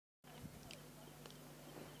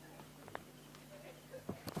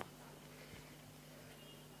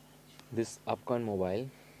This upcoming mobile,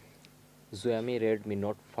 Xiaomi Redmi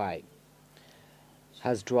Note 5,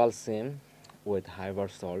 has dual SIM with high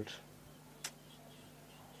salt,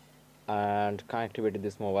 and connectivity.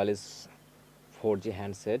 This mobile is 4G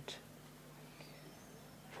handset,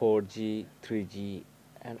 4G, 3G,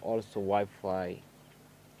 and also Wi-Fi.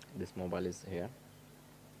 This mobile is here.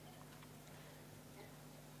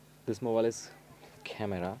 This mobile is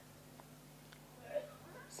camera,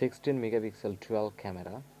 16 megapixel dual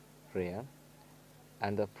camera rear,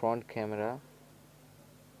 and the front camera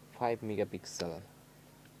 5 megapixel.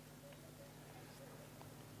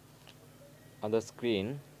 On the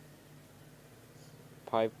screen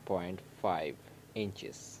 5.5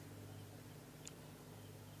 inches.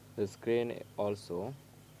 The screen also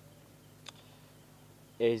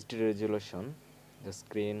HD resolution. The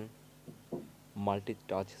screen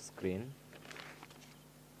multi-touch screen.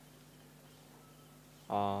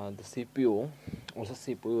 The CPU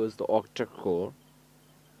is the octa core,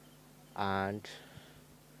 and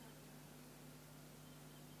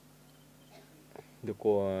the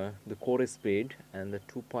core speed and the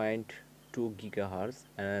 2.2 gigahertz,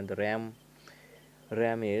 and the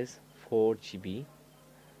RAM is 4 GB.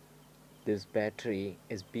 This battery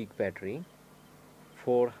is big battery,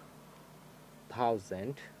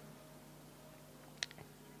 4000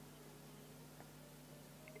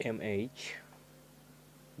 mAh.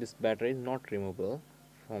 This battery is not removable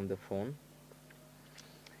from the phone.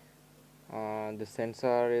 The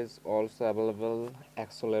sensor is also available: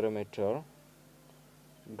 accelerometer,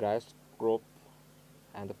 gyroscope,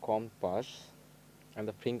 and the compass, and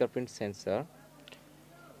the fingerprint sensor.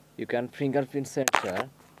 You can fingerprint sensor.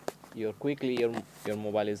 Your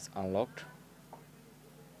mobile is unlocked.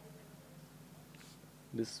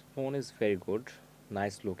 This phone is very good,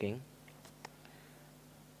 nice looking,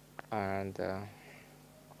 and